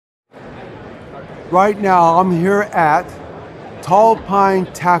Right now, I'm here at Tall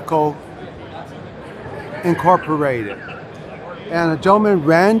Pine Tackle Incorporated. And a gentleman,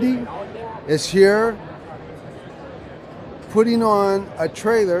 Randy, is here putting on a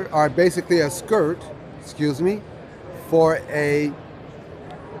trailer, or basically a skirt, excuse me, for a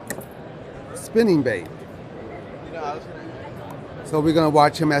spinning bait. So we're gonna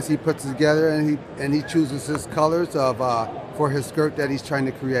watch him as he puts it together, and he chooses his colors of for his skirt that he's trying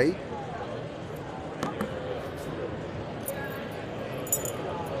to create.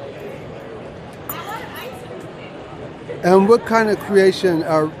 And what kind of creation,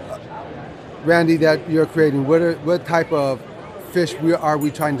 Randy, that you're creating? What type of fish are we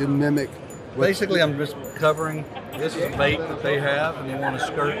trying to mimic? Basically, I'm just covering. This is a bait that they have, and they want a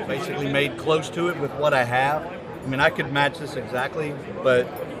skirt basically made close to it with what I have. I mean, I could match this exactly, but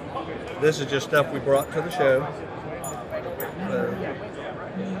this is just stuff we brought to the show.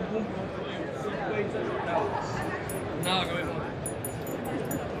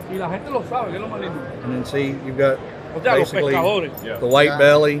 And then see, you've got basically the white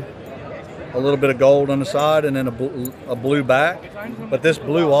belly, a little bit of gold on the side, and then a blue back. But this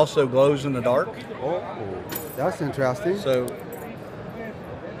blue also glows in the dark. Oh, that's interesting. So,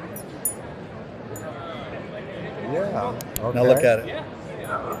 yeah. Okay. now look at it.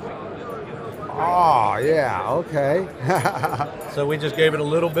 Oh, yeah. Okay. So we just gave it a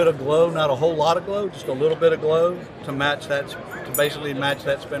little bit of glow, not a whole lot of glow, just a little bit of glow to match that, to basically match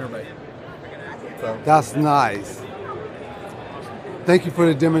that spinnerbait. So That's nice. Thank you for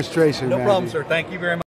the demonstration, no Randy. problem, sir. Thank you very much.